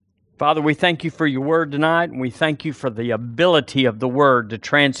Father, we thank you for your word tonight, and we thank you for the ability of the word to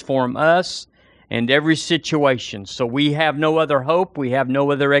transform us and every situation. So we have no other hope. We have no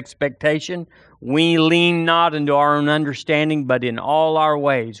other expectation. We lean not into our own understanding, but in all our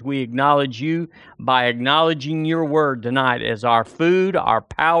ways we acknowledge you by acknowledging your word tonight as our food, our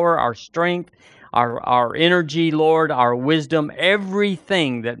power, our strength, our energy, Lord, our wisdom.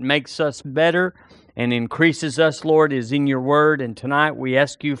 Everything that makes us better and increases us, Lord, is in your word. And tonight we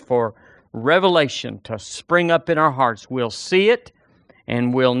ask you for revelation to spring up in our hearts. We'll see it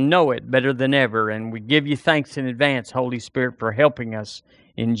and we'll know it better than ever. And we give you thanks in advance, Holy Spirit, for helping us.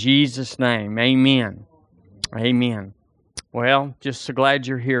 In Jesus' name, amen. Amen. Well, just so glad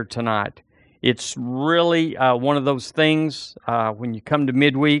you're here tonight. It's really one of those things when you come to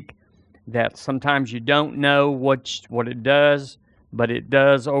midweek that sometimes you don't know what it does, but it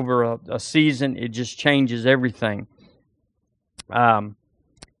does over a season. It just changes everything.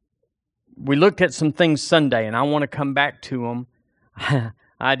 We looked at some things Sunday, and I want to come back to them.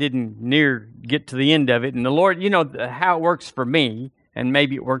 I didn't near get to the end of it. And the Lord, you know how it works for me, and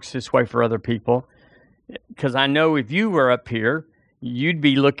maybe it works this way for other people, because I know if you were up here, you'd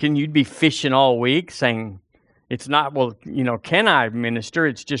be fishing all week saying, it's not, well, can I minister?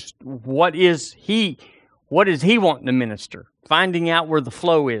 It's just, what is he wanting to minister? Finding out where the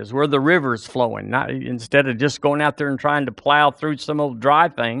flow is, where the river's flowing, not instead of just going out there and trying to plow through some old dry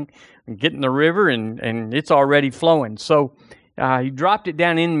thing and getting the river and it's already flowing. So he dropped it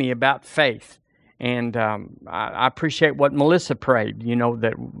down in me about faith. And I appreciate what Melissa prayed,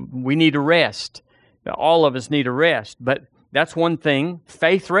 that we need a rest. All of us need a rest. But that's one thing,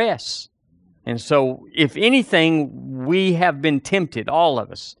 faith rests. And so if anything, we have been tempted, all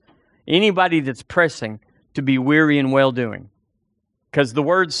of us, anybody that's pressing, to be weary in well-doing. Because the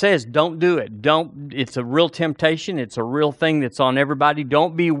word says, don't do it. It's a real temptation. It's a real thing that's on everybody.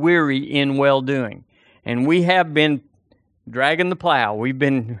 Don't be weary in well-doing. And we have been dragging the plow. We've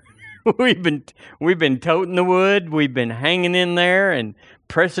been toting the wood. We've been hanging in there and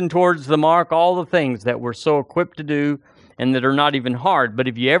pressing towards the mark, all the things that we're so equipped to do and that are not even hard. But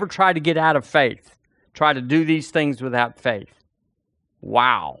if you ever try to get out of faith, try to do these things without faith,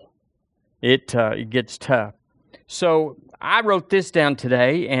 wow, it gets tough. So I wrote this down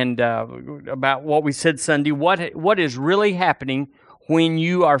today and about what we said Sunday, what is really happening when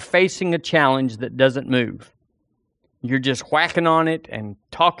you are facing a challenge that doesn't move. You're just whacking on it and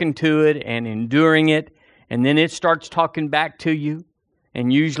talking to it and enduring it, and then it starts talking back to you.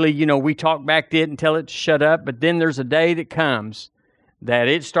 And usually, we talk back to it and tell it to shut up, but then there's a day that comes that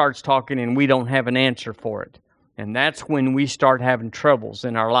it starts talking and we don't have an answer for it. And that's when we start having troubles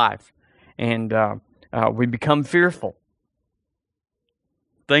in our life. And we become fearful.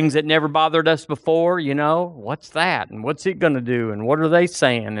 Things that never bothered us before, what's that? And what's it going to do? And what are they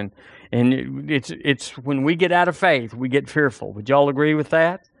saying? And it's when we get out of faith, we get fearful. Would y'all agree with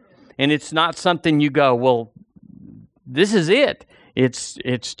that? And it's not something you go, well, this is it. It's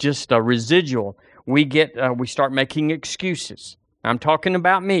just a residual. We start making excuses. I'm talking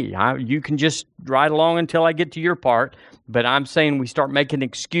about me. You can just ride along until I get to your part, but I'm saying we start making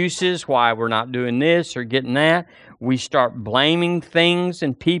excuses why we're not doing this or getting that. We start blaming things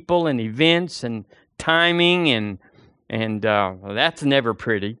and people and events and timing, and that's never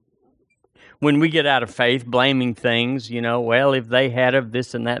pretty. When we get out of faith, blaming things, well, if they had of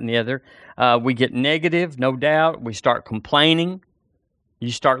this and that and the other, we get negative, no doubt. We start complaining. You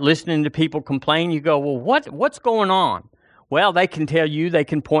start listening to people complain. You go, well, what's going on? Well, they can tell you, they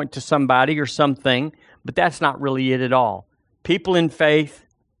can point to somebody or something, but that's not really it at all. People in faith,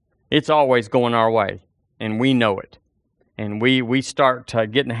 it's always going our way, and we know it. And we start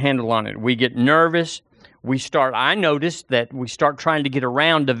getting a handle on it. We get nervous. I noticed that we start trying to get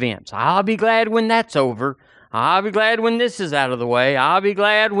around events. I'll be glad when that's over. I'll be glad when this is out of the way. I'll be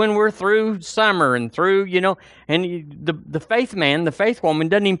glad when we're through summer and through, and the faith man, the faith woman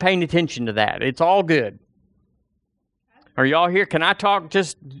doesn't even pay attention to that. It's all good. Are y'all here? Can I talk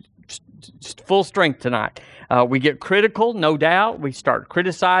just full strength tonight? We get critical, no doubt. We start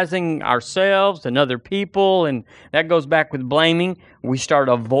criticizing ourselves and other people, and that goes back with blaming. We start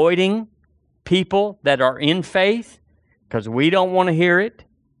avoiding people that are in faith because we don't want to hear it.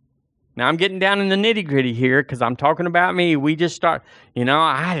 Now, I'm getting down in the nitty-gritty here because I'm talking about me. We just start,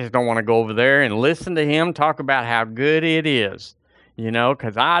 I just don't want to go over there and listen to him talk about how good it is,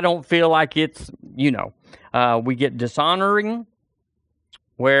 because I don't feel like it's, we get dishonoring,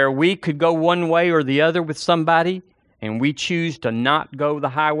 where we could go one way or the other with somebody, and we choose to not go the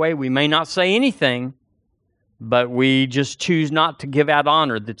highway. We may not say anything, but we just choose not to give out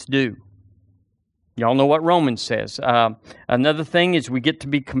honor that's due. Y'all know what Romans says. Another thing is we get to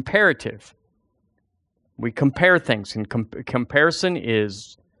be comparative. We compare things, and comparison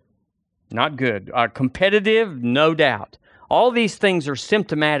is not good. Competitive, no doubt. All these things are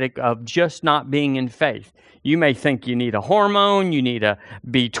symptomatic of just not being in faith. You may think you need a hormone, you need a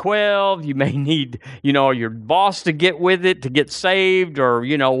B12, you may need, your boss to get with it to get saved, or,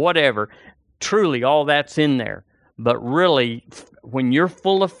 whatever. Truly, all that's in there. But really, when you're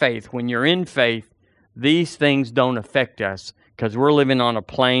full of faith, when you're in faith, these things don't affect us because we're living on a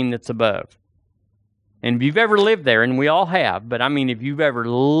plane that's above. And if you've ever lived there, and we all have, but if you've ever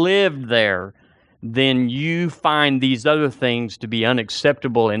lived there, then you find these other things to be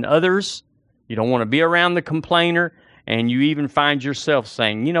unacceptable in others. You don't want to be around the complainer, and you even find yourself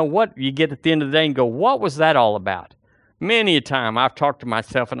saying, you know what? You get at the end of the day and go, what was that all about? Many a time I've talked to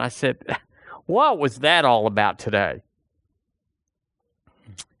myself and I said, what was that all about today?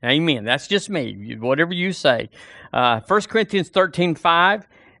 Amen. That's just me. Whatever you say. 1 Corinthians 13:5.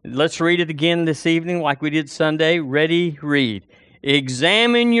 Let's read it again this evening like we did Sunday. Ready, read.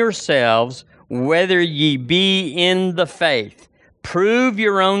 Examine yourselves whether ye be in the faith. Prove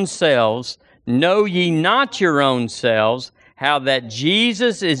your own selves. Know ye not your own selves, how that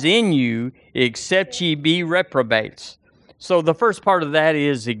Jesus is in you, except ye be reprobates. So the first part of that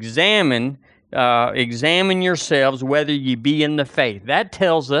is examine yourselves whether ye be in the faith. That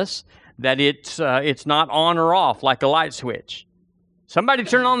tells us that it's not on or off like a light switch. Somebody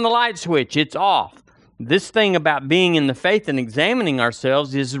turn on the light switch, it's off. This thing about being in the faith and examining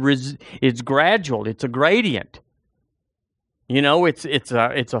ourselves is gradual. It's a gradient. It's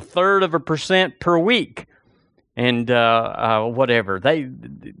a 1/3% per week, and whatever.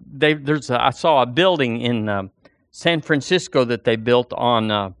 I saw a building in San Francisco that they built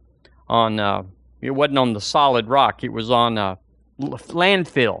on it wasn't on the solid rock. It was on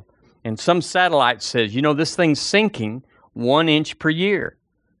landfill, and some satellite says, this thing's sinking 1 inch per year.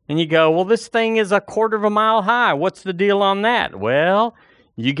 And you go, well, this thing is 1/4 mile high. What's the deal on that? Well,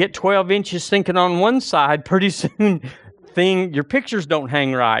 you get 12 inches sinking on one side, pretty soon your pictures don't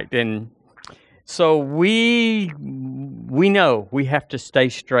hang right. And so we know we have to stay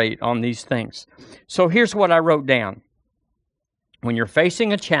straight on these things. So here's what I wrote down. When you're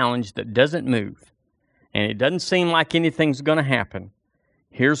facing a challenge that doesn't move, and it doesn't seem like anything's going to happen,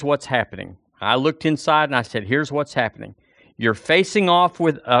 here's what's happening. I looked inside and I said, here's what's happening. You're facing off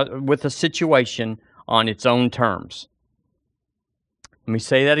with a situation on its own terms. Let me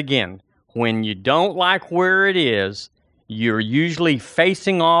say that again. When you don't like where it is, you're usually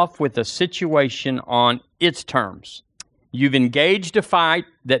facing off with a situation on its terms. You've engaged a fight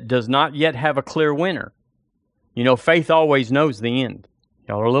that does not yet have a clear winner. Faith always knows the end.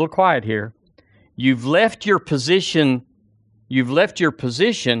 Y'all are a little quiet here. You've left your position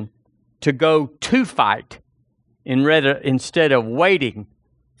to go to fight instead of waiting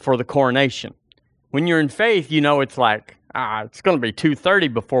for the coronation. When you're in faith, it's like, it's going to be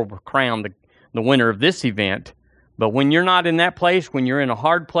 2:30 before we're crowned the winner of this event. But when you're not in that place, when you're in a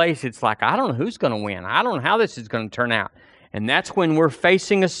hard place, it's like, I don't know who's going to win. I don't know how this is going to turn out. And that's when we're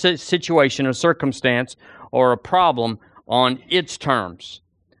facing a situation, a circumstance, or a problem on its terms.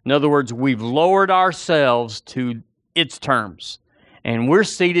 In other words, we've lowered ourselves to its terms. And we're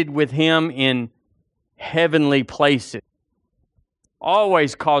seated with Him in heavenly places.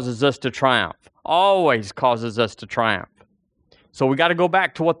 Always causes us to triumph. Always causes us to triumph. So we got to go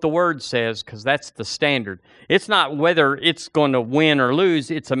back to what the Word says, because that's the standard. It's not whether it's going to win or lose.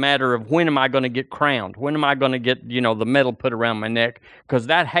 It's a matter of when am I going to get crowned? When am I going to get, the medal put around my neck? Because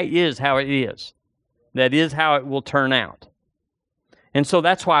that is how it is. That is how it will turn out. And so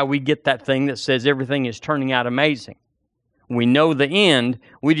that's why we get that thing that says everything is turning out amazing. We know the end.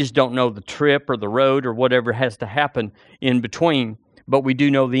 We just don't know the trip or the road or whatever has to happen in between. But we do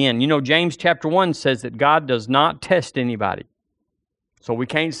know the end. James chapter 1 says that God does not test anybody. So we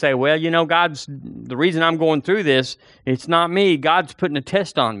can't say, well, God's the reason I'm going through this. It's not me. God's putting a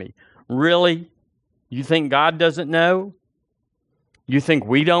test on me. Really? You think God doesn't know? You think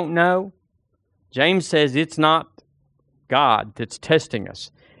we don't know? James says it's not God that's testing us.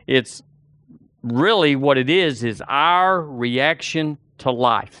 It's really what it is our reaction to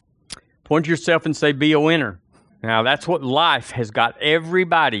life. Point to yourself and say, be a winner. Now, that's what life has got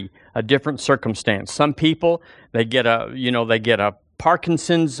everybody a different circumstance. Some people, they get a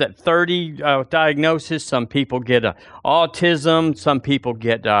Parkinson's at 30 diagnosis. Some people get autism. Some people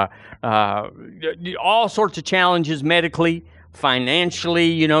get all sorts of challenges medically,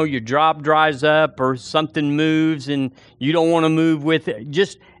 financially. Your job dries up or something moves and you don't want to move with it.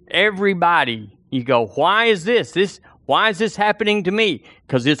 Just everybody, you go, why is this? Why is this happening to me?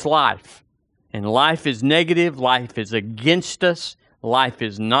 Because it's life. And life is negative. Life is against us. Life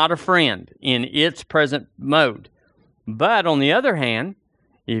is not a friend in its present mode. But on the other hand,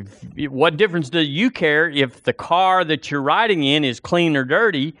 what difference do you care if the car that you're riding in is clean or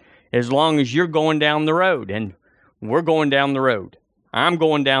dirty, as long as you're going down the road? And we're going down the road. I'm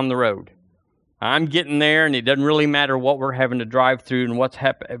going down the road. I'm getting there, and it doesn't really matter what we're having to drive through and what's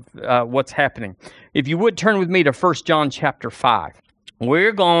happening. If you would turn with me to 1 John chapter 5.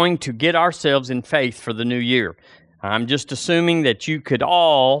 We're going to get ourselves in faith for the new year. I'm just assuming that you could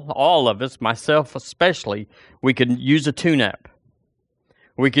all of us, myself especially, we could use a tune-up.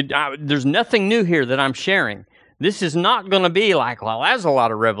 There's nothing new here that I'm sharing. This is not going to be like, well, that's a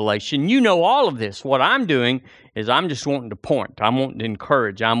lot of revelation. You know all of this. What I'm doing is I'm just wanting to point. I'm wanting to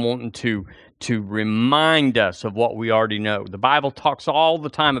encourage. I'm wanting to remind us of what we already know. The Bible talks all the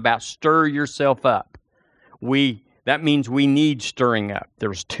time about stir yourself up. That means we need stirring up.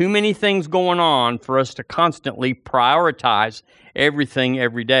 There's too many things going on for us to constantly prioritize everything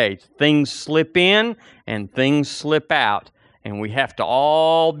every day. Things slip in and things slip out, and we have to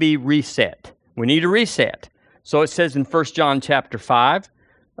all be reset. We need a reset. So it says in 1 John chapter 5,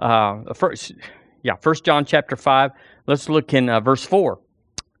 1 John chapter 5, let's look in verse 4.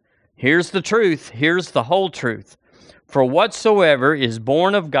 Here's the truth. Here's the whole truth. For whatsoever is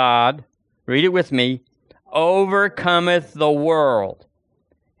born of God, read it with me, overcometh the world.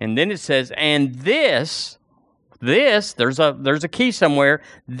 And then it says, and this, there's a key somewhere.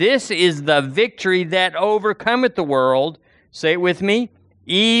 This is the victory that overcometh the world. Say it with me.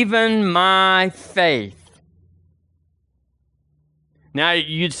 Even my faith. Now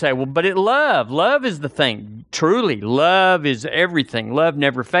you'd say, well, but love is the thing. Truly, love is everything. Love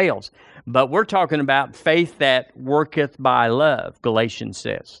never fails. But we're talking about faith that worketh by love, Galatians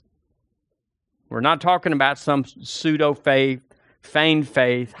says. We're not talking about some pseudo-faith, feigned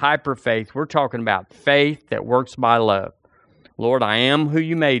faith, hyper-faith. We're talking about faith that works by love. Lord, I am who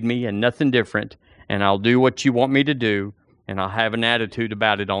you made me and nothing different, and I'll do what you want me to do, and I'll have an attitude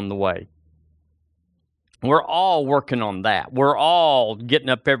about it on the way. We're all working on that. We're all getting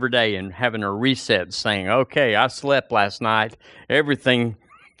up every day and having a reset, saying, okay, I slept last night. Everything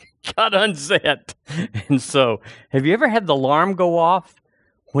got unset. And so, have you ever had the alarm go off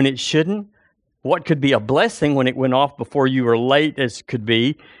when it shouldn't? What could be a blessing when it went off before you were late as could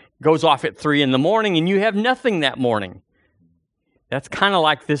be, goes off at 3 a.m. and you have nothing that morning. That's kind of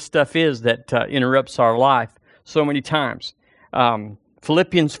like this stuff is that interrupts our life so many times.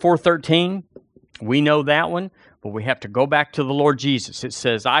 Philippians 4:13, we know that one, but we have to go back to the Lord Jesus. It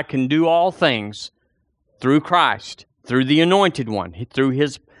says, I can do all things through Christ, through the Anointed One, through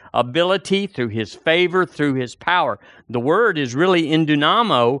His ability, through His favor, through His power. The word is really in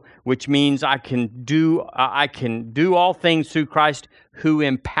dynamo, which means I can do all things through Christ who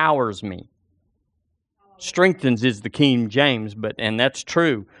empowers me. Strengthens is the King James, and that's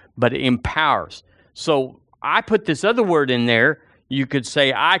true, but it empowers. So I put this other word in there. You could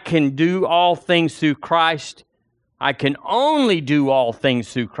say, I can do all things through Christ. I can only do all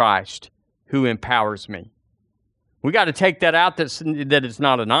things through Christ who empowers me. We got to take that out, that it's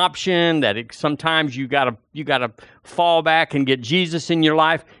not an option, that sometimes you got to fall back and get Jesus in your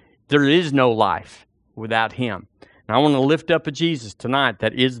life. There is no life without Him. And I want to lift up a Jesus tonight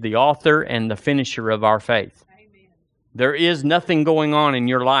that is the author and the finisher of our faith. Amen. There is nothing going on in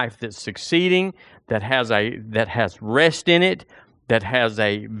your life that's succeeding, that has rest in it, that has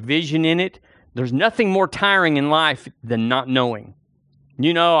a vision in it. There's nothing more tiring in life than not knowing.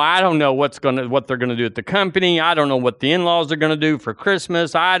 You know, I don't know what they're gonna do at the company. I don't know what the in-laws are gonna do for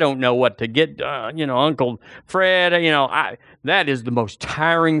Christmas. I don't know what to get. Uncle Fred. That is the most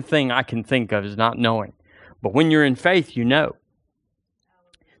tiring thing I can think of, is not knowing. But when you're in faith, you know.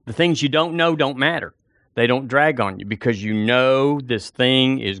 The things you don't know don't matter. They don't drag on you because you know this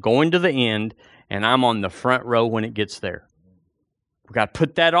thing is going to the end, and I'm on the front row when it gets there. We've got to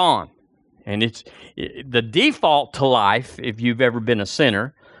put that on. And it's the default to life, if you've ever been a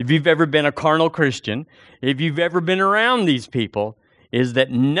sinner, if you've ever been a carnal Christian, if you've ever been around these people, is that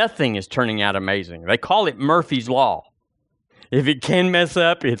nothing is turning out amazing. They call it Murphy's Law. If it can mess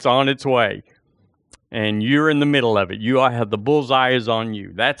up, it's on its way. And you're in the middle of it. You have the bullseye is on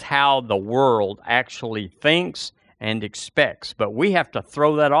you. That's how the world actually thinks and expects. But we have to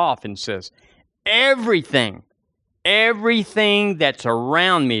throw that off and says, everything that's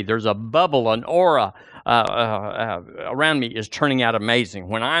around me, there's a bubble, an aura around me is turning out amazing.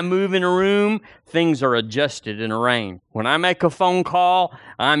 When I move in a room, things are adjusted and arranged. When I make a phone call,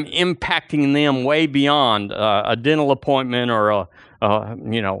 I'm impacting them way beyond a dental appointment or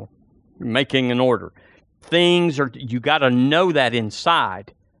making an order. You got to know that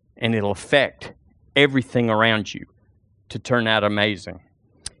inside, and it'll affect everything around you to turn out amazing.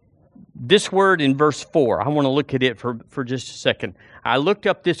 This word in verse 4, I want to look at it for just a second. I looked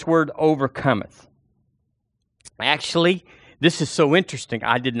up this word overcometh. Actually, this is so interesting.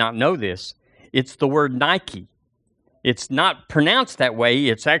 I did not know this. It's the word Nike. It's not pronounced that way.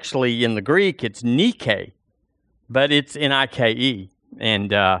 It's actually in the Greek, it's Nike, but it's Nike.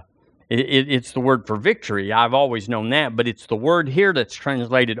 And it's the word for victory. I've always known that, but it's the word here that's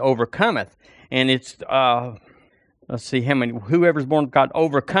translated overcometh. And it's, let's see how many, whoever's born of God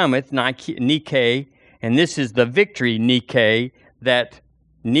overcometh, Nike, and this is the victory, Nike, that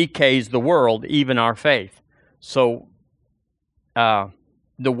Nike's the world, even our faith. So the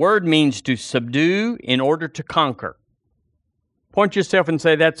word means to subdue in order to conquer. Point yourself and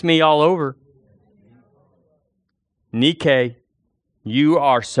say, that's me all over. Nike, you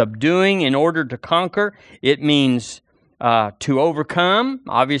are subduing in order to conquer. It means to overcome,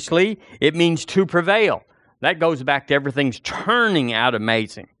 obviously. It means to prevail. That goes back to everything's turning out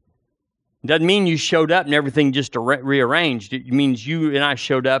amazing. It doesn't mean you showed up and everything just rearranged. It means you and I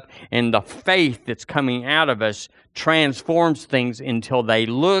showed up and the faith that's coming out of us transforms things until they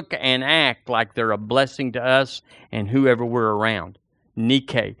look and act like they're a blessing to us and whoever we're around.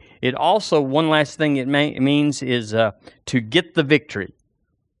 Nike. It also, one last thing it means is to get the victory.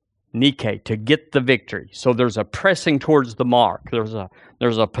 Nike, to get the victory. So there's a pressing towards the mark. There's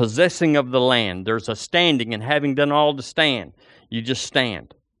a possessing of the land. There's a standing, and having done all to stand, you just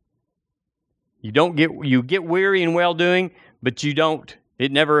stand. You get weary in well-doing, but you don't.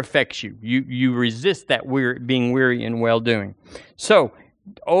 It never affects you. You resist that being weary in well-doing. So,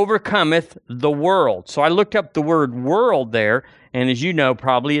 overcometh the world. So I looked up the word world there, and as you know,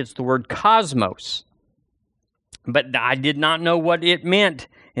 probably it's the word cosmos. But I did not know what it meant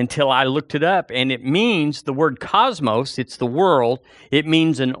until I looked it up. And it means, the word cosmos, it's the world, it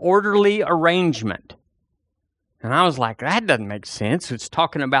means an orderly arrangement. And I was like, that doesn't make sense. It's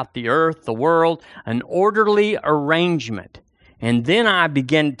talking about the earth, the world, an orderly arrangement. And then I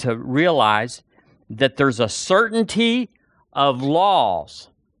began to realize that there's a certainty of laws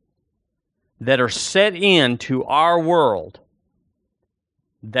that are set into our world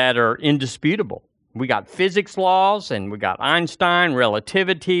that are indisputable. We got physics laws, and we got Einstein,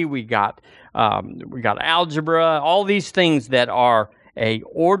 relativity, we got algebra, all these things that are a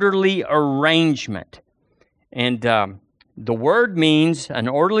orderly arrangement. And the word means an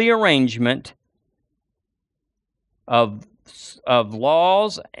orderly arrangement of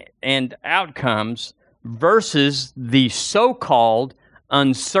laws and outcomes versus the so-called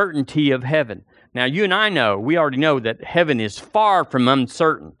uncertainty of heaven. Now, you and I know, we already know that heaven is far from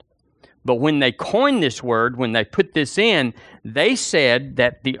uncertain. But when they coined this word, when they put this in, they said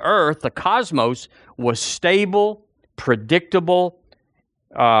that the earth, the cosmos, was stable, predictable.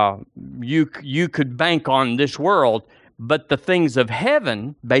 You could bank on this world, but the things of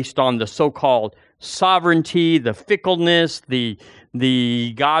heaven, based on the so-called sovereignty, the fickleness, the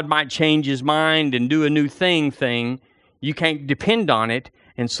God might change his mind and do a new thing, you can't depend on it.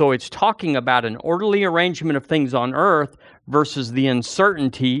 And so it's talking about an orderly arrangement of things on earth versus the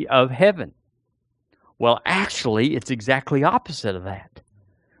uncertainty of heaven. Well, actually, it's exactly opposite of that.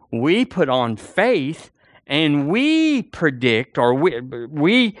 We put on faith and we predict, or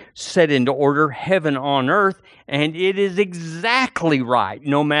we set into order heaven on earth, and it is exactly right,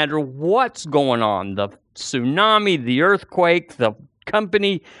 no matter what's going on. The tsunami, the earthquake, the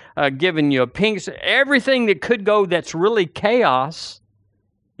company giving you a pink, everything that could go that's really chaos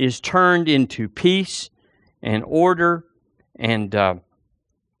is turned into peace and order and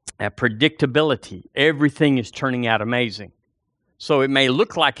predictability. Everything is turning out amazing. So it may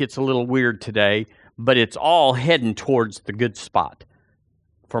look like it's a little weird today, but it's all heading towards the good spot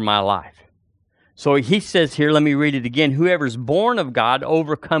for my life. So he says here, let me read it again, whoever's born of God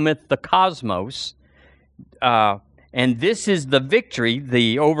overcometh the cosmos. And this is the victory,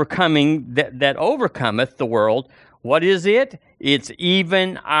 the overcoming that overcometh the world. What is it? It's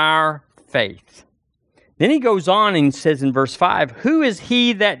even our faith. Then he goes on and says in verse 5, who is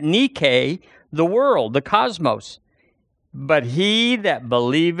he that Nike the world, the cosmos? But he that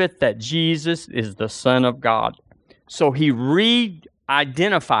believeth that Jesus is the Son of God. So he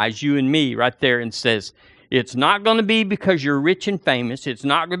re-identifies you and me right there and says, it's not going to be because you're rich and famous. It's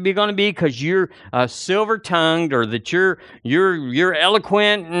not going to be because you're silver-tongued or that you're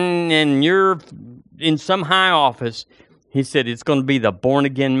eloquent and you're in some high office. He said it's going to be the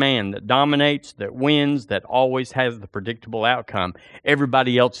born-again man that dominates, that wins, that always has the predictable outcome.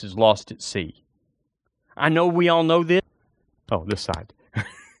 Everybody else is lost at sea. I know we all know this. Oh, this side.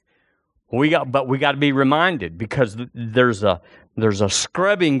 We got to be reminded, because there's a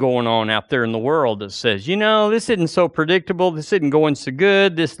scrubbing going on out there in the world that says, this isn't so predictable. This isn't going so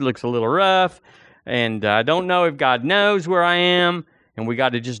good. This looks a little rough. And I don't know if God knows where I am. And we got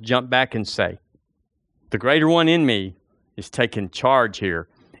to just jump back and say, the greater one in me is taking charge here.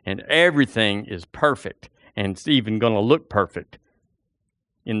 And everything is perfect. And it's even going to look perfect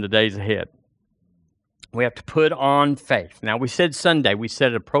in the days ahead. We have to put on faith. Now, we said Sunday, we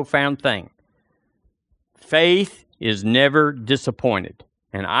said a profound thing. Faith is never disappointed.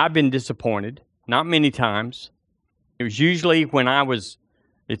 And I've been disappointed, not many times. It was usually when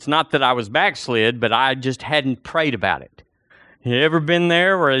it's not that I was backslid, but I just hadn't prayed about it. You ever been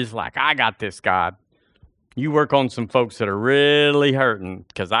there where it's like, I got this, God. You work on some folks that are really hurting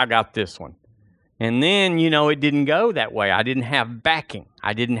because I got this one. And then, it didn't go that way. I didn't have backing.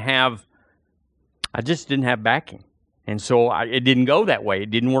 I just didn't have backing. And so it didn't go that way.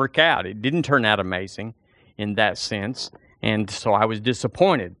 It didn't work out. It didn't turn out amazing in that sense. And so I was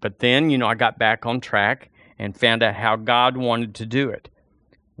disappointed. But then, I got back on track and found out how God wanted to do it.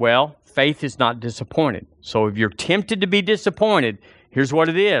 Well, faith is not disappointed. So if you're tempted to be disappointed, here's what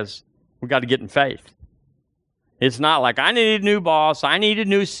it is. We got to get in faith. It's not like I need a new boss, I need a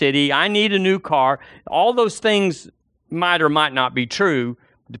new city, I need a new car. All those things might or might not be true,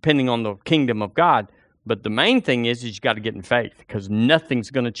 depending on the kingdom of God. But the main thing is you got to get in faith, because nothing's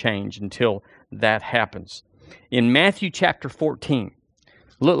going to change until that happens. In Matthew chapter 14,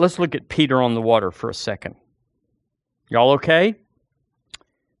 let's look at Peter on the water for a second. Y'all okay?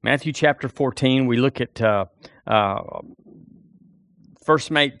 Matthew chapter 14, we look at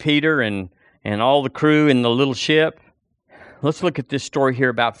first mate Peter and all the crew in the little ship. Let's look at this story here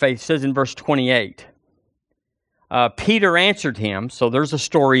about faith. It says in verse 28, Peter answered him, so there's a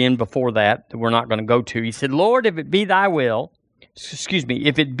story in before that we're not going to go to. He said, Lord, if it be thou,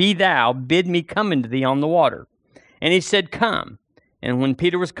 bid me come into thee on the water. And he said, come. And when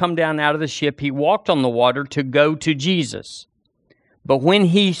Peter was come down out of the ship, he walked on the water to go to Jesus. But when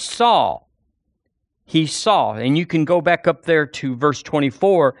he saw, and you can go back up there to verse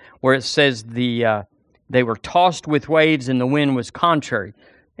 24, where it says they were tossed with waves and the wind was contrary.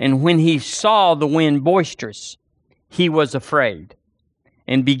 And when he saw the wind boisterous, he was afraid.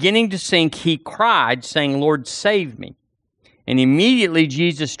 And beginning to sink, he cried, saying, Lord, save me. And immediately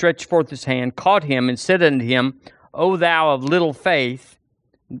Jesus stretched forth his hand, caught him, and said unto him, O thou of little faith,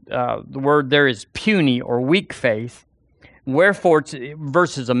 the word there is puny or weak faith, wherefore,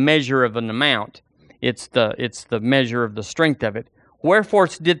 versus a measure of an amount, it's the measure of the strength of it. Wherefore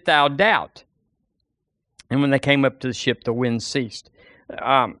didst thou doubt? And when they came up to the ship, the wind ceased.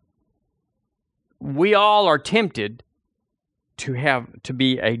 We all are tempted to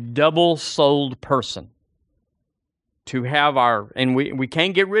be a double-souled person. To have and we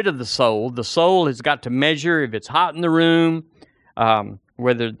can't get rid of the soul. The soul has got to measure if it's hot in the room,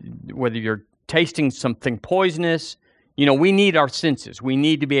 whether you're tasting something poisonous. We need our senses. We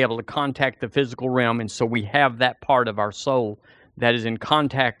need to be able to contact the physical realm, and so we have that part of our soul that is in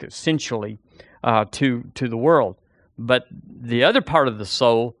contact essentially to the world. But the other part of the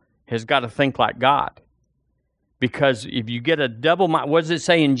soul has got to think like God. Because if you get a double mind, what does it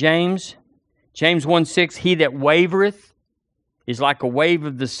say in James? James 1:6, he that wavereth is like a wave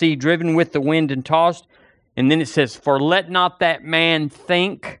of the sea driven with the wind and tossed. And then it says, for let not that man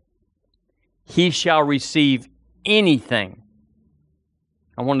think he shall receive anything.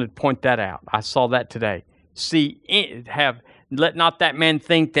 I wanted to point that out. I saw that today. Let not that man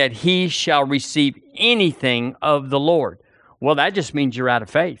think that he shall receive anything of the Lord. Well, that just means you're out of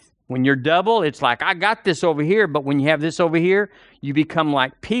faith. When you're double, it's like, I got this over here, but when you have this over here, you become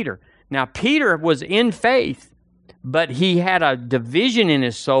like Peter. Now, Peter was in faith, but he had a division in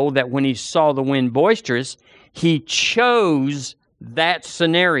his soul that when he saw the wind boisterous, he chose that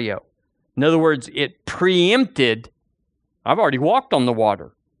scenario. In other words, it preempted, I've already walked on the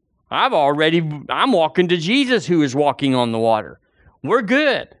water. I'm walking to Jesus who is walking on the water. We're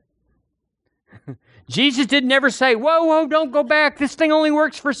good. Jesus didn't ever say, whoa, don't go back. This thing only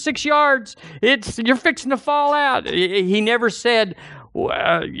works for 6 yards. You're fixing to fall out. He never said,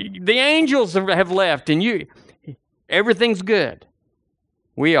 the angels have left and everything's good.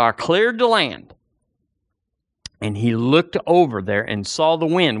 We are cleared to land. And he looked over there and saw the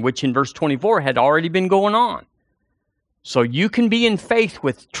wind, which in verse 24 had already been going on. So you can be in faith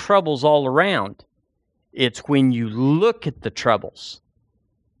with troubles all around. It's when you look at the troubles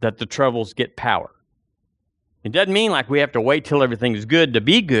that the troubles get power. It doesn't mean like we have to wait till everything's good to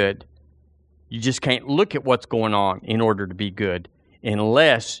be good. You just can't look at what's going on in order to be good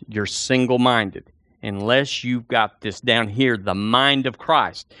unless you're single-minded. unless you've got this down here, the mind of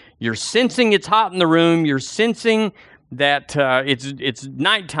Christ. You're sensing it's hot in the room. You're sensing that it's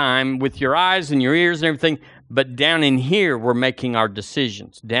nighttime with your eyes and your ears and everything. But down in here, we're making our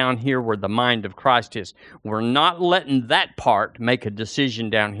decisions. Down here where the mind of Christ is. We're not letting that part make a decision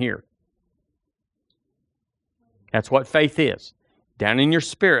down here. That's what faith is. Down in your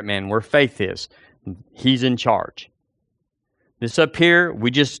spirit, man, where faith is. He's in charge. This up here, we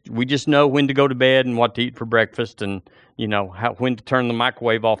just know when to go to bed and what to eat for breakfast and, when to turn the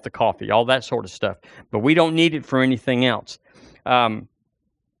microwave off the coffee, all that sort of stuff. But we don't need it for anything else. The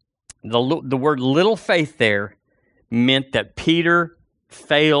word little faith there meant that Peter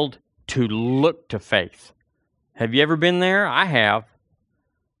failed to look to faith. Have you ever been there? I have.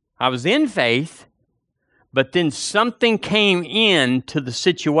 I was in faith, but then something came into the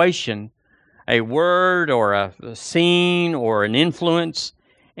situation, a word or a scene or an influence,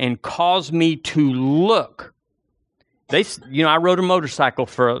 and caused me to look. I rode a motorcycle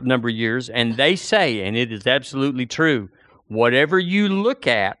for a number of years, and they say, and it is absolutely true, whatever you look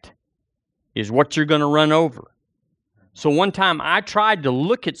at is what you're going to run over. So one time I tried to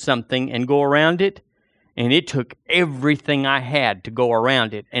look at something and go around it, and it took everything I had to go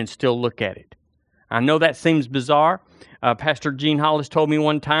around it and still look at it. I know that seems bizarre. Pastor Gene Hollis told me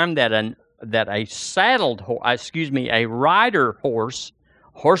one time that a rider horse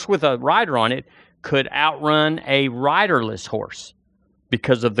with a rider on it, could outrun a riderless horse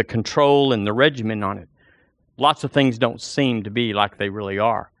because of the control and the regimen on it. Lots of things don't seem to be like they really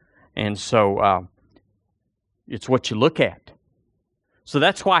are. And so it's what you look at. So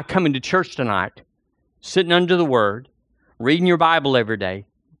that's why coming to church tonight, sitting under the Word, reading your Bible every day,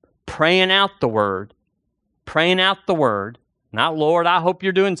 praying out the Word, not, Lord, I hope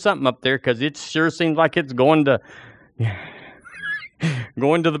you're doing something up there, because it sure seems like it's going to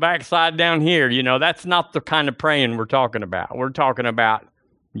the backside down here. That's not the kind of praying we're talking about. We're talking about,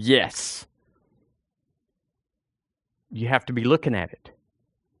 yes. You have to be looking at it.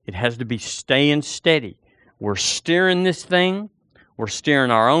 It has to be staying steady. We're steering this thing. We're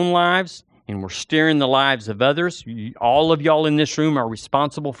steering our own lives, and we're steering the lives of others. All of y'all in this room are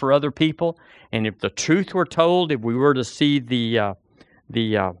responsible for other people. And if the truth were told, if we were to see the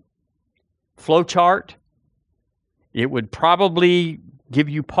flow chart, it would probably give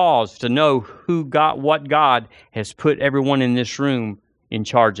you pause to know what God has put everyone in this room in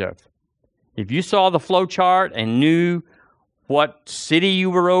charge of. If you saw the flow chart and knew what city you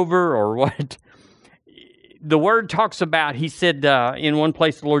were over or what the Word talks about, he said, in one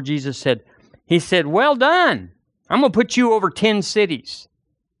place the Lord Jesus said, well done. I'm going to put you over 10 cities.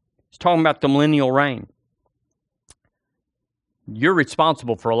 He's talking about the millennial reign. You're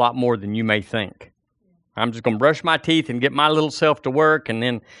responsible for a lot more than you may think. I'm just going to brush my teeth and get my little self to work, and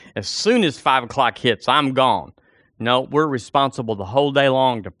then as soon as 5 o'clock hits, I'm gone. No, we're responsible the whole day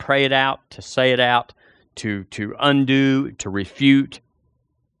long to pray it out, to say it out, to undo, to refute.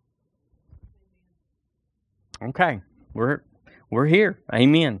 Okay, we're here.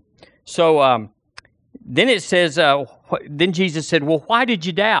 Amen. So then it says, then Jesus said, well, why did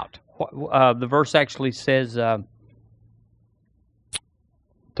you doubt? The verse actually says,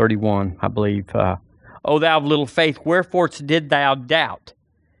 31, I believe, O thou of little faith, wherefore did thou doubt?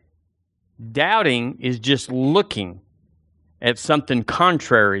 Doubting is just looking at something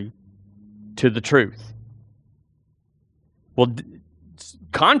contrary to the truth. Well,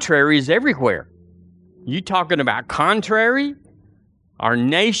 contrary is everywhere. You talking about contrary? Our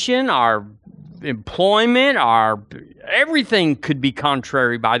nation, our employment, everything could be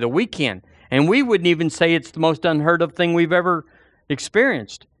contrary by the weekend. And we wouldn't even say it's the most unheard of thing we've ever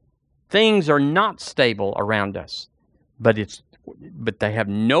experienced. Things are not stable around us, but they have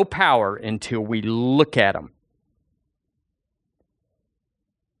no power until we look at them.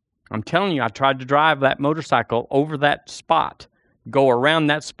 I'm telling you, I tried to drive that motorcycle over that spot, go around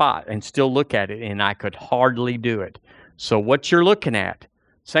that spot, and still look at it, and I could hardly do it. So what you're looking at,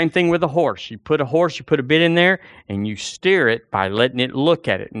 same thing with a horse. You put a bit in there, and you steer it by letting it look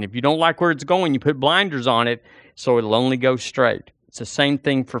at it. And if you don't like where it's going, you put blinders on it, so it'll only go straight. It's the same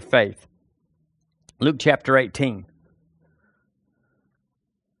thing for faith. Luke chapter 18.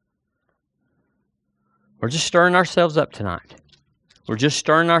 We're just stirring ourselves up tonight. We're just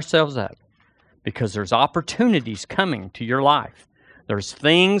stirring ourselves up because there's opportunities coming to your life. There's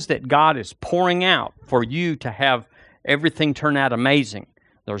things that God is pouring out for you to have everything turn out amazing.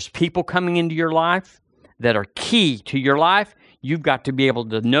 There's people coming into your life that are key to your life. You've got to be able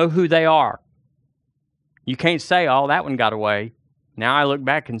to know who they are. You can't say, oh, that one got away. Now I look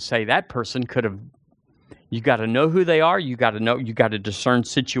back and say that person could have. You got to know who they are. You got to discern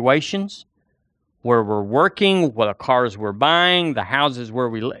situations. where we're working, what cars we're buying, the houses where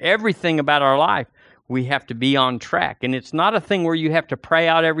we live, everything about our life, we have to be on track. And it's not a thing where you have to pray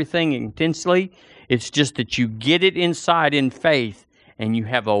out everything intensely. It's just that you get it inside in faith and you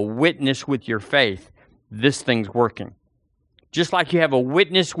have a witness with your faith. This thing's working. Just like you have a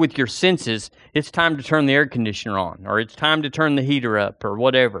witness with your senses, it's time to turn the air conditioner on, or it's time to turn the heater up, or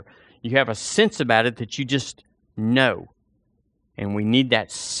whatever. You have a sense about it that you just know. And we need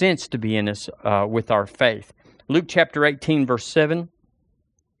that sense to be in us with our faith. Luke chapter 18, verse 7.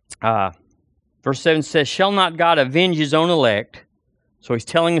 Verse 7 says, "Shall not God avenge his own elect?" So he's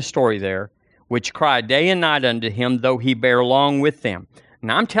telling a story there, "which cry day and night unto him, though he bear long with them."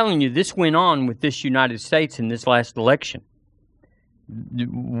 Now I'm telling you, this went on with this United States in this last election.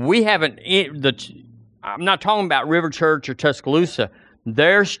 We haven't, I'm not talking about River Church or Tuscaloosa.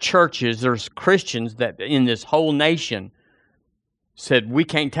 There's churches, there's Christians that in this whole nation said, we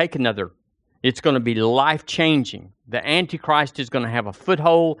can't take another. It's going to be life-changing. The Antichrist is going to have a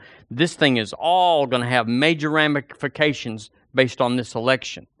foothold. This thing is all going to have major ramifications based on this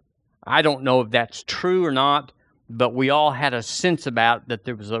election. I don't know if that's true or not, but we all had a sense about that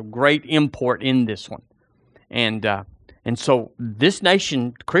there was a great import in this one. And so this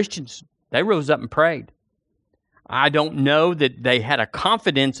nation, Christians, they rose up and prayed. I don't know that they had a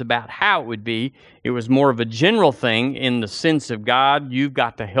confidence about how it would be. It was more of a general thing in the sense of, God, you've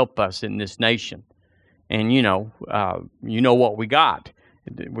got to help us in this nation. And you know what we got.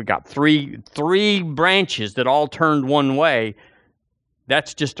 We got three branches that all turned one way.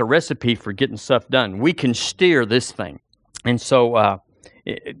 That's just a recipe for getting stuff done. We can steer this thing. And so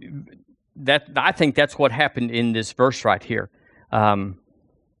I think that's what happened in this verse right here.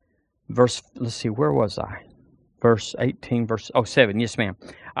 Let's see, where was I? Verse 18, 7, yes ma'am.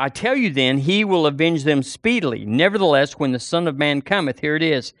 "I tell you then, he will avenge them speedily. Nevertheless, when the Son of Man cometh," here it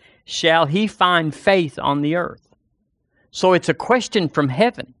is, "shall he find faith on the earth?" So it's a question from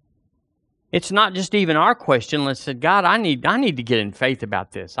heaven. It's not just even our question. Let's say, God, I need to get in faith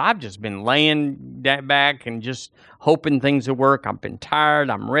about this. I've just been laying back and just hoping things will work. I've been tired.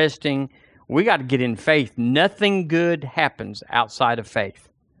 I'm resting. We got to get in faith. Nothing good happens outside of faith.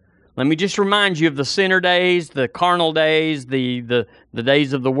 Let me just remind you of the sinner days, the carnal days, the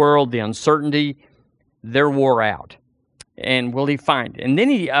days of the world, the uncertainty. They're wore out. And will he find? And then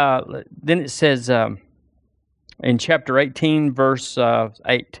it says in chapter 18, verse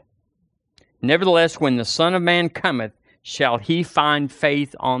 8, "Nevertheless, when the Son of Man cometh, shall he find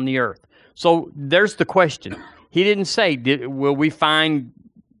faith on the earth?" So there's the question. He didn't say, will we find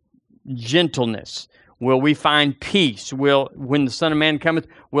gentleness? Will we find peace? When the Son of Man cometh,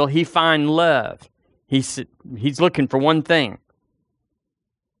 will he find love? He's looking for one thing.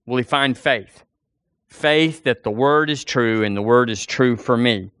 Will he find faith? Faith that the Word is true and the Word is true for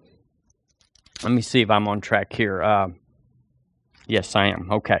me. Let me see if I'm on track here. Yes, I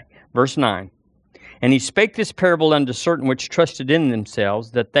am. Okay. Verse 9. "And he spake this parable unto certain which trusted in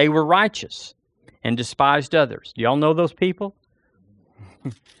themselves that they were righteous and despised others." Do y'all know those people?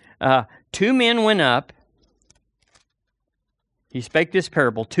 2 men went up. He spake this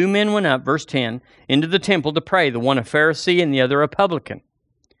parable. 2 men went up, verse 10, into the temple to pray, the one a Pharisee and the other a publican.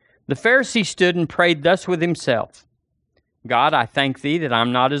 The Pharisee stood and prayed thus with himself, "God, I thank thee that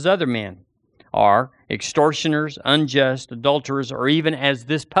I'm not as other men are, extortioners, unjust, adulterers, or even as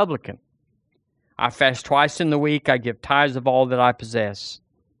this publican. I fast twice in the week, I give tithes of all that I possess."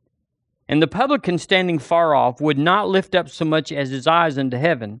 And the publican, standing far off, would not lift up so much as his eyes unto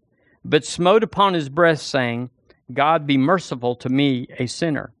heaven, but smote upon his breast, saying, "God, be merciful to me, a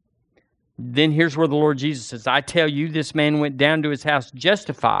sinner." Then here's where the Lord Jesus says, "I tell you, this man went down to his house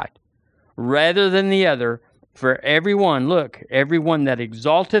justified rather than the other. For everyone that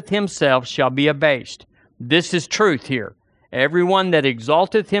exalteth himself shall be abased." This is truth here. "Everyone that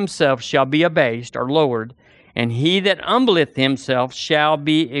exalteth himself shall be abased," or lowered, "and he that humbleth himself shall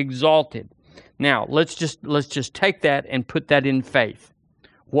be exalted." Now, let's just take that and put that in faith.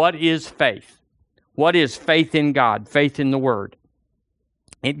 What is faith? What is faith in God? Faith in the Word.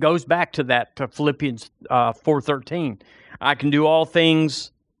 It goes back to that, to Philippians 4:13. I can do all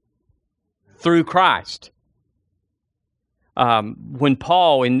things through Christ. When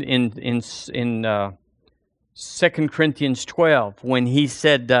Paul in 2 Corinthians 12, when he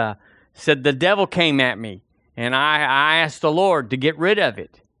said the devil came at me, and I asked the Lord to get rid of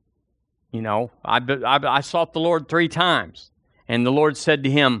it. You know, I sought the Lord 3 times, and the Lord said to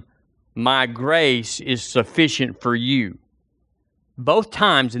him, "My grace is sufficient for you." Both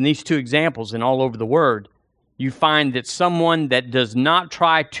times in these 2 examples and all over the Word, you find that someone that does not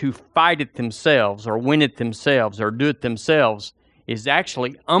try to fight it themselves or win it themselves or do it themselves is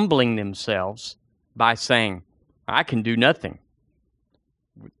actually humbling themselves by saying, I can do nothing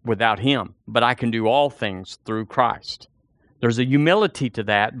without him, but I can do all things through Christ. There's a humility to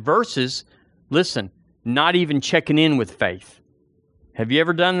that versus, listen, not even checking in with faith. Have you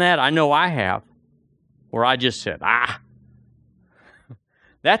ever done that? I know I have, where I just said,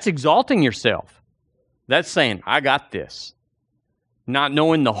 That's exalting yourself. That's saying, I got this. Not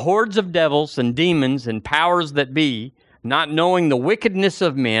knowing the hordes of devils and demons and powers that be, not knowing the wickedness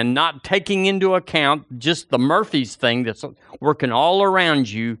of men, not taking into account just the Murphy's thing that's working all around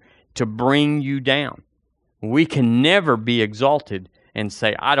you to bring you down. We can never be exalted and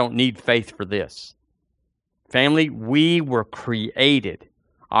say, I don't need faith for this. Family, we were created.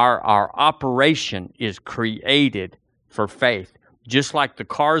 Our operation is created for faith. Just like the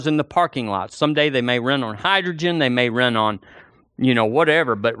cars in the parking lot. Someday they may run on hydrogen, they may run on,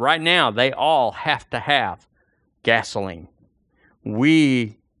 whatever. But right now, they all have to have gasoline.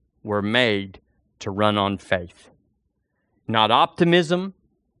 We were made to run on faith. Not optimism,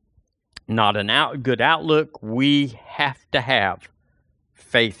 not a good outlook. We have to have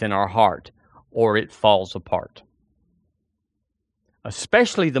faith in our heart, or it falls apart.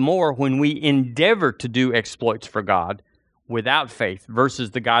 Especially the more when we endeavor to do exploits for God without faith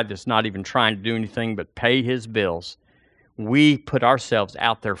versus the guy that's not even trying to do anything but pay his bills. We put ourselves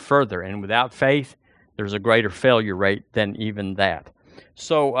out there further, and without faith, there's a greater failure rate than even that.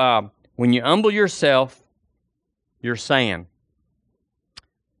 So when you humble yourself, you're saying,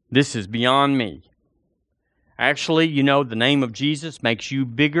 this is beyond me. Actually, the name of Jesus makes you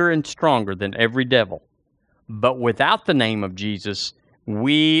bigger and stronger than every devil. But without the name of Jesus,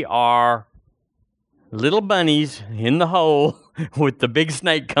 we are little bunnies in the hole with the big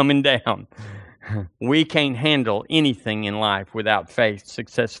snake coming down. We can't handle anything in life without faith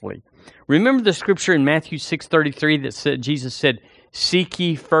successfully. Remember the scripture in Matthew 6:33 that said, Jesus said, seek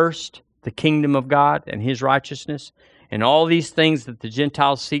ye first the kingdom of God and his righteousness, and all these things that the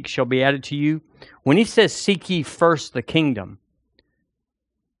Gentiles seek shall be added to you. When he says, seek ye first the kingdom,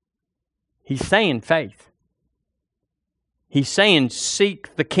 he's saying faith. He's saying,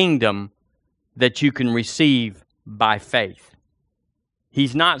 seek the kingdom that you can receive by faith.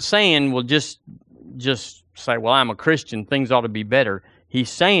 He's not saying, well, just say, well, I'm a Christian, things ought to be better. He's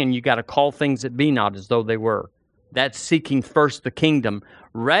saying you got to call things that be not as though they were. That's seeking first the kingdom,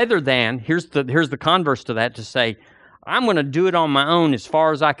 rather than, here's the converse to that, to say, I'm going to do it on my own as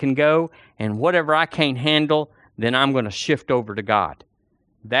far as I can go, and whatever I can't handle, then I'm going to shift over to God.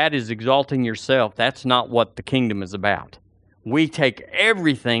 That is exalting yourself. That's not what the kingdom is about. We take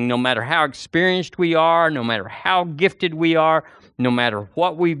everything, no matter how experienced we are, no matter how gifted we are, no matter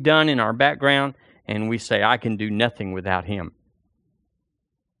what we've done in our background, and we say, I can do nothing without him.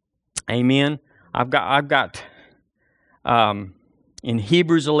 Amen. I've got in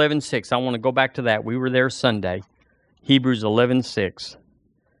Hebrews 11:6, I want to go back to that. We were there Sunday. Hebrews 11:6.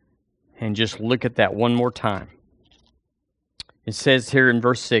 And just look at that one more time. It says here in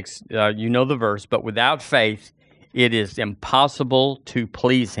verse 6, you know the verse, but without faith, it is impossible to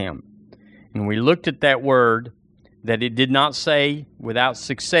please him. And we looked at that word, that it did not say without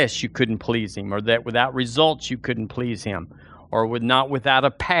success you couldn't please him, or that without results you couldn't please him, or without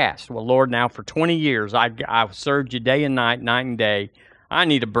a past. Well, Lord, now for 20 years I've served you day and night and day. I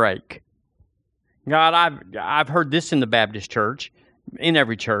need a break. God, I've heard this in the Baptist church, in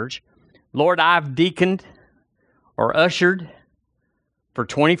every church. Lord, I've deaconed or ushered for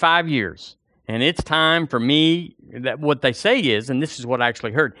 25 years. And it's time for me, that what they say is, and this is what I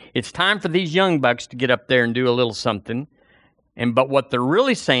actually heard, it's time for these young bucks to get up there and do a little something. But what they're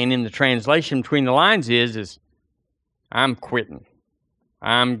really saying in the translation between the lines is I'm quitting.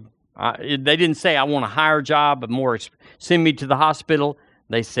 They didn't say I want a higher job, but more send me to the hospital.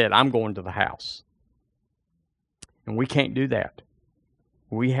 They said I'm going to the house. And we can't do that.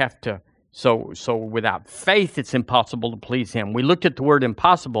 We have to. So without faith, it's impossible to please him. We looked at the word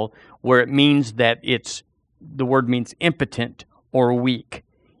impossible, where it means that the word means impotent or weak.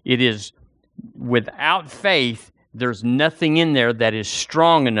 It is without faith, there's nothing in there that is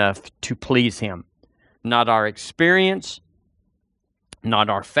strong enough to please him. Not our experience, not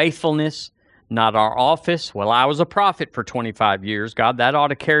our faithfulness, not our office. Well, I was a prophet for 25 years. God, that ought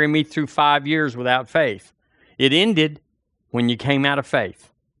to carry me through 5 years without faith. It ended when you came out of faith.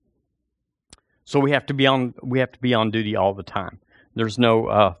 So we have to be on duty all the time. There's no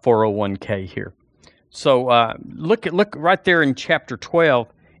 401k here. So look right there in chapter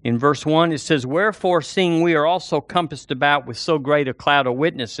 12, in verse 1, it says, wherefore, seeing we are also compassed about with so great a cloud of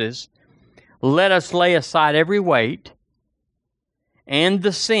witnesses, let us lay aside every weight and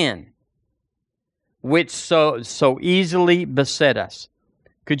the sin which so easily beset us.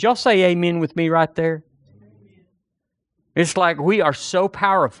 Could y'all say amen with me right there? It's like we are so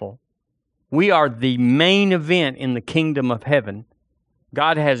powerful. We are the main event in the kingdom of heaven.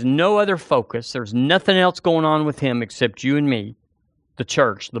 God has no other focus. There's nothing else going on with Him except you and me, the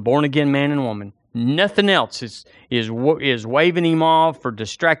church, the born-again man and woman. Nothing else is waving Him off or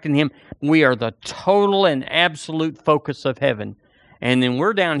distracting Him. We are the total and absolute focus of heaven. And then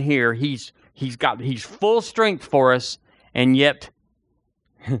we're down here. He's full strength for us, and yet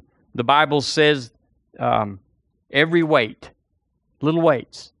the Bible says every weight, little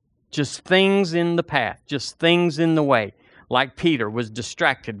weights, just things in the path, just things in the way. Like Peter was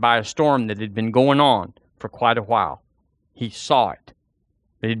distracted by a storm that had been going on for quite a while. He saw it.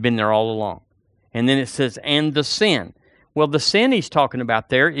 It had been there all along. And then it says, and the sin. Well, the sin he's talking about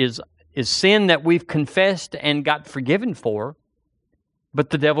there is sin that we've confessed and got forgiven for, but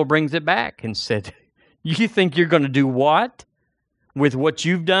the devil brings it back and said, you think you're going to do what? With what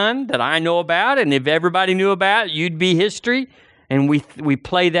you've done that I know about, and if everybody knew about it, you'd be history. And we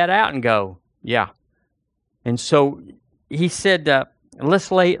play that out and go, yeah. And so he said, let's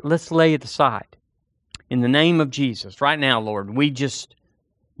lay it aside. In the name of Jesus, right now, Lord, we just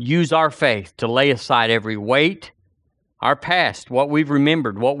use our faith to lay aside every weight, our past, what we've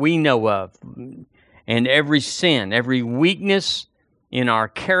remembered, what we know of, and every sin, every weakness in our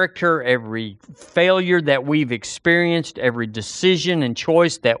character, every failure that we've experienced, every decision and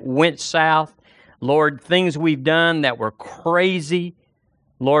choice that went south. Lord, things we've done that were crazy.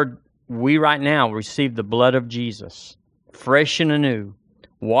 Lord, we right now receive the blood of Jesus, fresh and anew,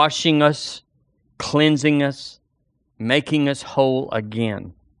 washing us, cleansing us, making us whole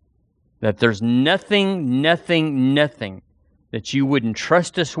again. That there's nothing that you wouldn't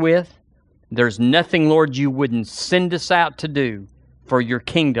trust us with. There's nothing, Lord, you wouldn't send us out to do for your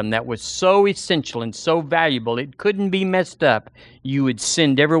kingdom that was so essential and so valuable. It couldn't be messed up. You would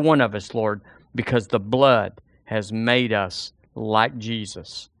send every one of us, Lord, because the blood has made us like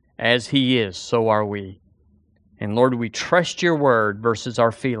Jesus. As He is, so are we. And Lord, we trust your word versus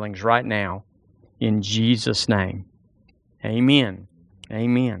our feelings right now. In Jesus' name. Amen.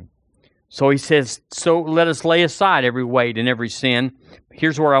 Amen. So he says, so let us lay aside every weight and every sin.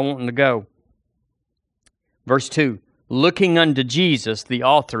 Here's where I want them to go. Verse 2, looking unto Jesus, the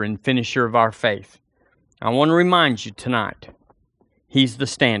author and finisher of our faith. I want to remind you tonight, He's the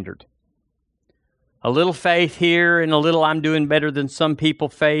standard. A little faith here and a little I'm doing better than some people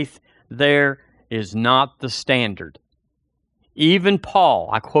faith there is not the standard. Even Paul,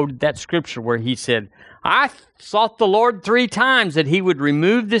 I quoted that scripture where he said, I sought the Lord 3 times that He would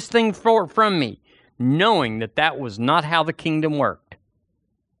remove this thing from me, knowing that that was not how the kingdom worked.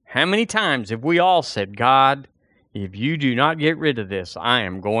 How many times have we all said, God, if you do not get rid of this, I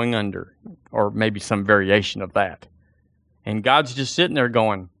am going under, or maybe some variation of that. And God's just sitting there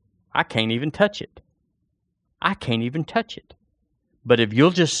going, I can't even touch it. I can't even touch it. But if you'll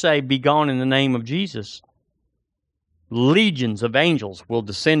just say, be gone in the name of Jesus, legions of angels will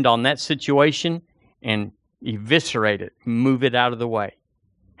descend on that situation and eviscerate it, move it out of the way.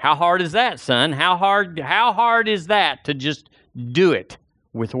 How hard is that, son? How hard is that to just do it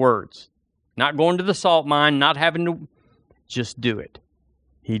with words? Not going to the salt mine, not having to, just do it.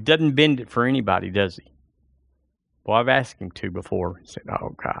 He doesn't bend it for anybody, does He? Well, I've asked Him to before. He said,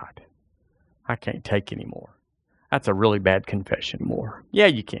 oh, God, I can't take any more. That's a really bad confession, more. Yeah,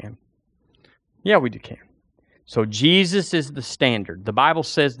 you can. Yeah, we can. So Jesus is the standard. The Bible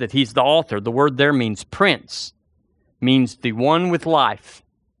says that He's the author. The word there means prince, means the one with life.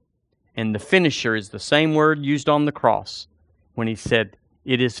 And the finisher is the same word used on the cross when He said,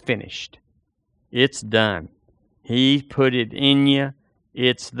 it is finished. It's done. He put it in you.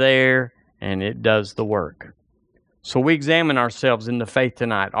 It's there, and it does the work. So we examine ourselves in the faith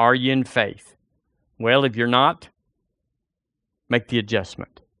tonight. Are you in faith? Well, if you're not, make the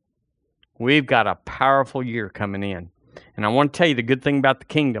adjustment. We've got a powerful year coming in. And I want to tell you the good thing about the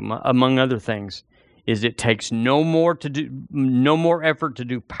kingdom, among other things, is it takes no more effort to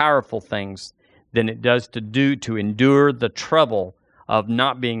do powerful things than it does to endure the trouble of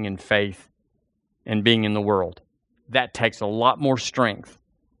not being in faith and being in the world. That takes a lot more strength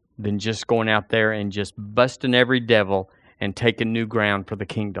than just going out there and just busting every devil and taking new ground for the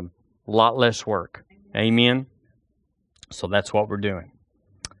kingdom. A lot less work. Amen? So that's what we're doing.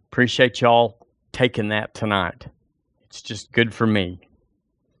 Appreciate y'all taking that tonight. It's just good for me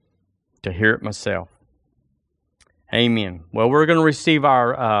to hear it myself. Amen. Well, we're going to receive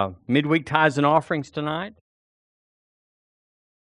our midweek tithes and offerings tonight.